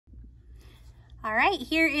All right,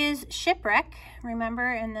 here is Shipwreck.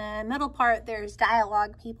 Remember, in the middle part, there's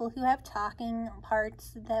dialogue, people who have talking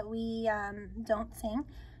parts that we don't sing.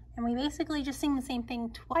 And we basically just sing the same thing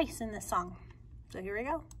twice in this song. So here we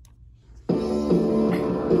go.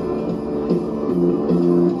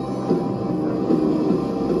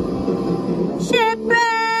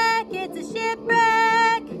 Shipwreck, it's a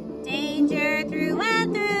shipwreck, danger through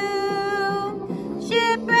and through.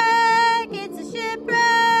 Shipwreck, it's a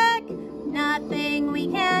shipwreck, nothing we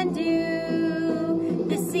can do.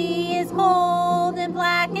 The sea is cold and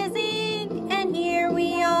black as ink, and here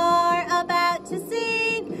we are about to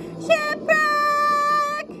sink. Shipwreck!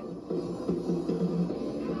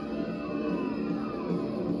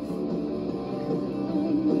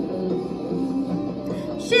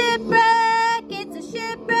 Shipwreck, it's a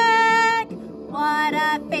shipwreck, what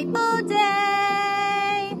a fateful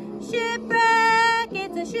day. Shipwreck,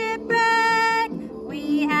 it's a shipwreck,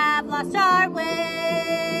 we have lost our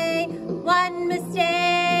way. One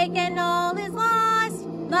mistake and all is lost,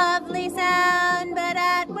 lovely sound, but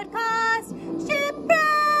at what cost?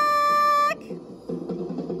 Shipwreck!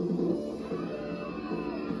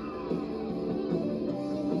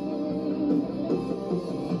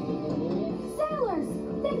 Sailors,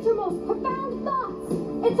 think your most profound thoughts.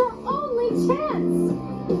 It's our only chance.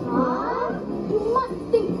 You must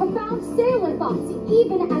think profound sailor thoughts,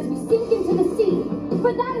 even as we sink into the sea.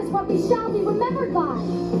 For that is what we shall be remembered by.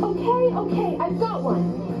 Okay, I've got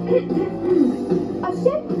one. A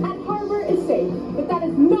ship at harbor is safe, but that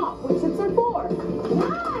is not what ships are for.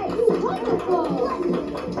 Nice! Wonderful!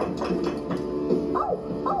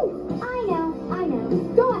 I know.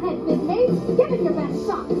 Go ahead, fifth mate. Give it your best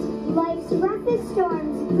shot. Life's roughest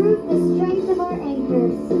storms prove the strength of our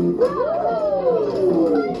anchors.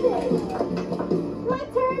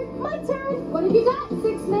 My turn. What have you got,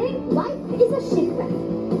 sixth mate? Life is a shipwreck,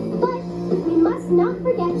 but we must not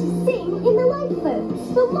forget to sing in the lifeboats.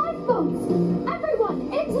 The lifeboats! Everyone,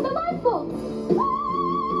 into the lifeboats!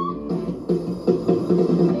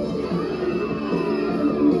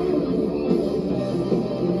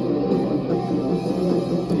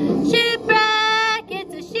 Shipwreck,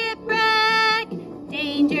 it's a shipwreck,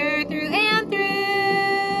 danger through and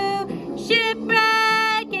through.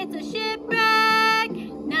 Shipwreck, it's a shipwreck,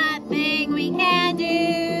 nothing we can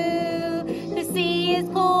do. The sea is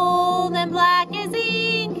cold